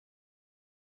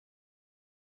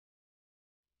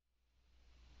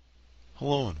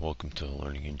Hello and welcome to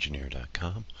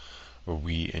LearningEngineer.com, where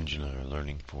we engineer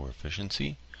learning for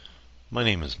efficiency. My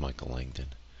name is Michael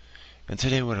Langdon, and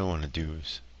today what I want to do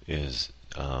is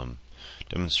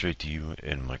demonstrate to you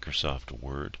in Microsoft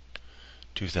Word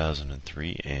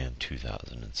 2003 and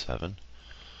 2007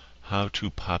 how to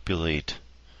populate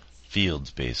fields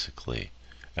basically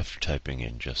after typing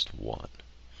in just one.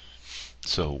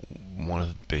 So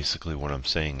basically what I'm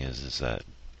saying is that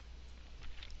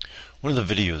one of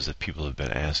the videos that people have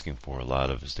been asking for a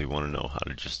lot of is they want to know how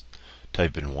to just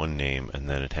type in one name and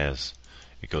then it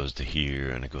goes to here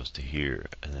and it goes to here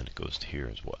and then it goes to here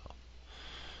as well.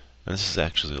 And this is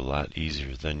actually a lot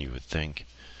easier than you would think,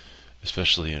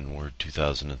 especially in Word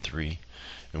 2003.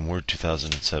 In Word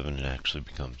 2007 it actually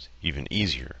becomes even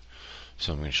easier.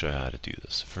 So I'm going to show you how to do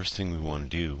this. The first thing we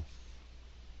want to do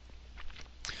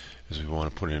is we want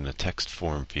to put in a text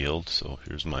form field. So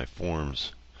here's my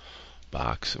forms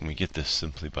box, and we get this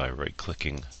simply by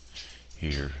right-clicking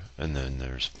here, and then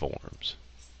there's forms.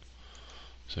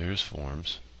 So here's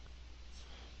forms,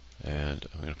 and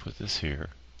I'm going to put this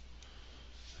here,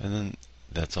 and then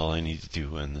that's all I need to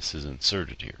do, and this is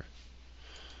inserted here.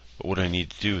 But what I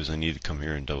need to do is I need to come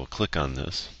here and double-click on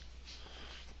this,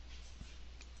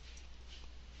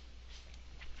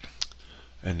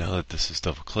 and now that this is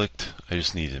double-clicked, I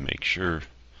just need to make sure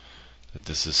that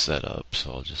this is set up.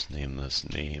 So I'll just name this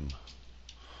name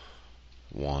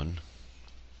 1,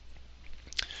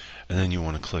 and then you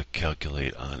want to click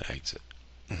calculate on exit,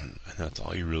 and that's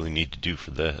all you really need to do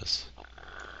for this.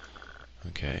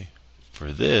 Okay,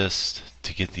 for this,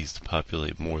 to get these to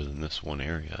populate more than this one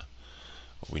area,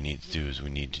 what we need to do is we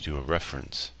need to do a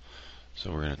reference. So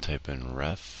we're going to type in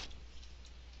ref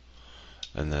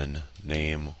and then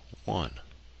name 1.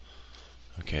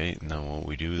 Okay, now what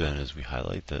we do then is we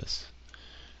highlight this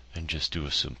and just do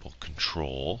a simple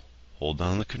control. Hold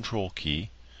down the control key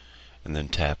and then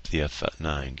tap the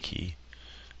F9 key,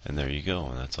 and there you go,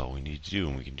 and that's all we need to do.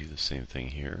 And we can do the same thing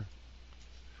here.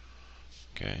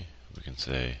 Okay, we can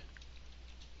say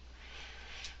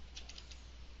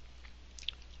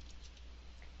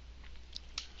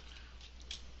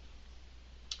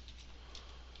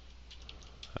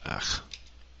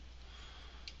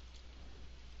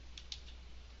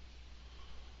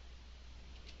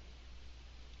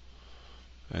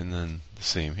and then the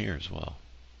same here as well.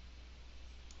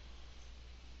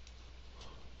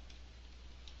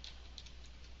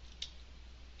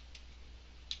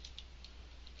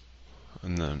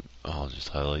 And then I'll just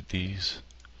highlight these.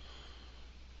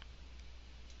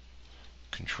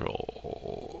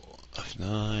 Control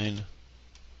F9.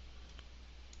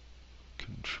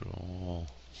 Control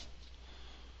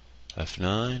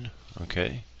F9.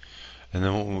 Okay. And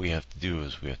then what we have to do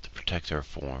is we have to protect our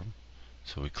form.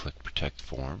 So we click protect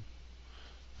form.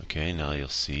 Okay, now you'll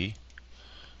see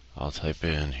I'll type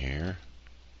in here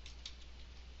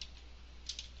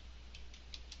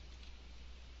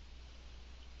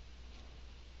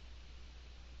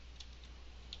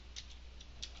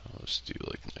let's do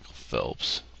like Michael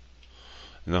Phelps,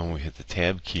 and then when we hit the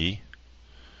tab key,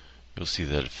 you'll see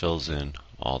that it fills in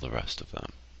all the rest of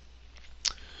them.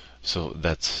 So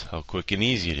that's how quick and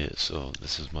easy it is. So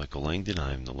this is Michael Langdon.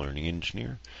 I'm the Learning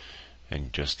Engineer,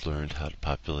 and just learned how to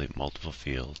populate multiple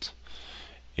fields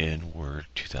in Word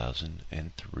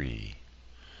 2003.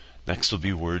 Next will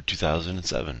be Word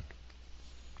 2007.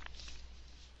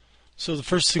 So the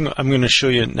first thing I'm going to show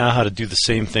you now how to do the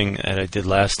same thing that I did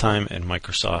last time in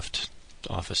Microsoft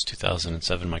Office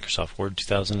 2007, Microsoft Word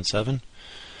 2007.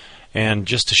 And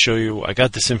just to show you, I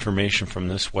got this information from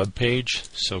this web page,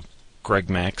 so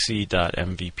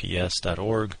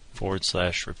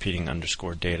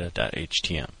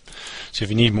gregmaxey.mvps.org/repeating_data.htm. So if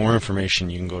you need more information,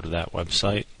 you can go to that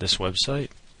website, this website.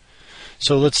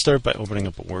 So let's start by opening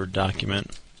up a Word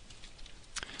document.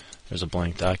 There's a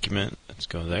blank document. Let's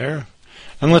go there.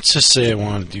 And let's just say I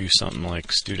want to do something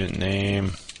like student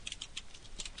name,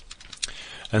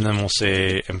 and then we'll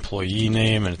say employee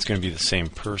name, and it's going to be the same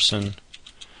person.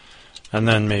 And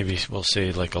then maybe we'll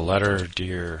say like a letter,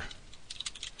 dear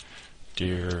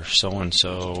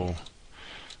so-and-so,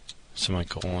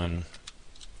 semicolon,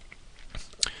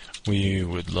 we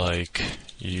would like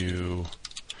you,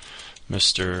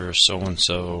 Mr.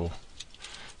 So-and-so,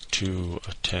 to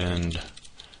attend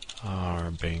our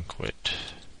banquet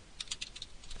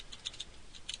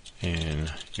in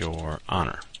your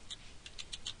honor.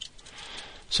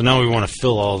 So now we want to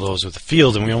fill all those with a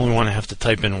field, and we only want to have to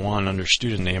type in one under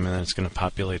student name, and then it's going to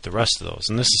populate the rest of those.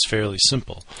 And this is fairly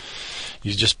simple.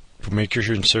 You just make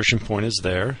your insertion point is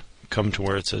there, come to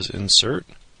where it says insert,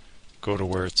 go to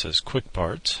where it says quick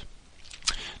parts,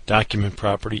 document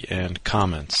property, and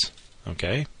comments.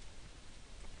 Okay?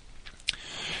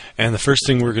 And the first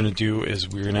thing we're going to do is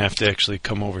we're going to have to actually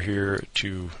come over here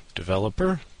to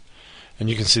Developer. And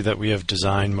you can see that we have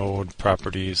Design Mode,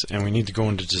 Properties, and we need to go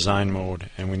into Design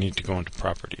Mode, and we need to go into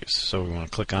Properties. So we want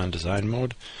to click on Design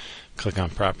Mode, click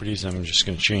on Properties, and I'm just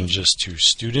going to change this to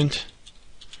Student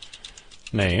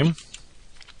Name,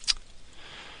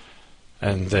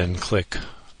 and then click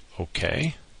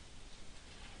OK.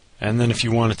 And then if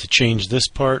you wanted to change this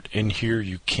part in here,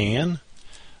 you can.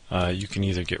 You can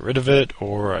either get rid of it,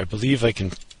 or I believe I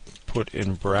can put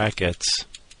in brackets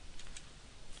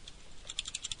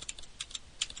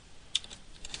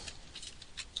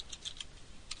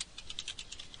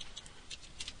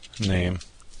name,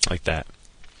 like that.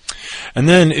 And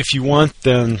then if you want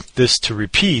this to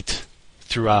repeat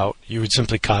throughout, you would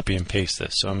simply copy and paste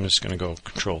this. So I'm just going to go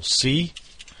Control C,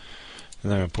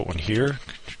 and then I'm going to put one here.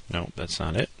 No, that's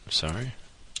not it. Sorry.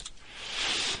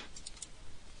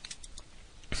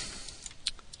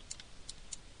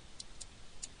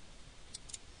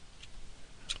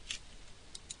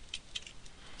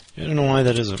 I don't know why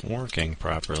that isn't working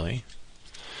properly.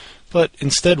 But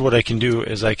instead what I can do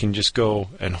is I can just go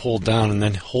and hold down and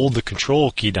then hold the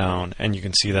Control key down, and you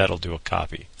can see that'll do a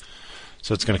copy.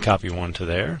 So it's going to copy one to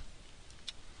there.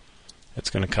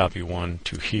 It's going to copy one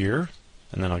to here,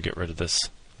 and then I'll get rid of this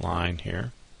line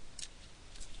here.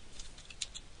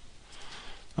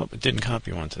 Oh, it didn't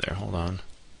copy one to there. Hold on.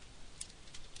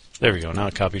 There we go. Now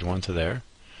it copied one to there.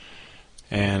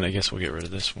 And I guess we'll get rid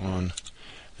of this one.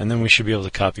 And then we should be able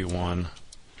to copy one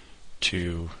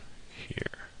to here.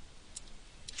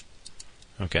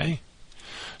 Okay.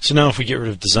 So now if we get rid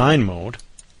of Design Mode,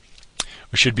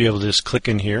 we should be able to just click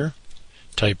in here,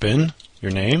 type in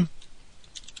your name,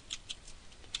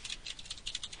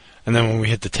 and then when we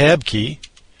hit the Tab key,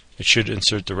 it should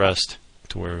insert the rest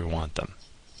to where we want them.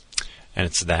 And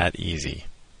it's that easy.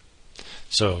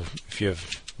 So if you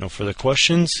have no further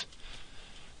questions,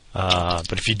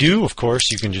 but if you do, of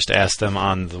course, you can just ask them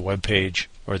on the web page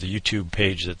or the YouTube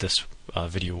page that this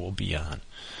video will be on.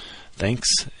 Thanks,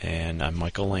 and I'm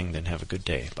Michael Langdon. Have a good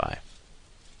day. Bye.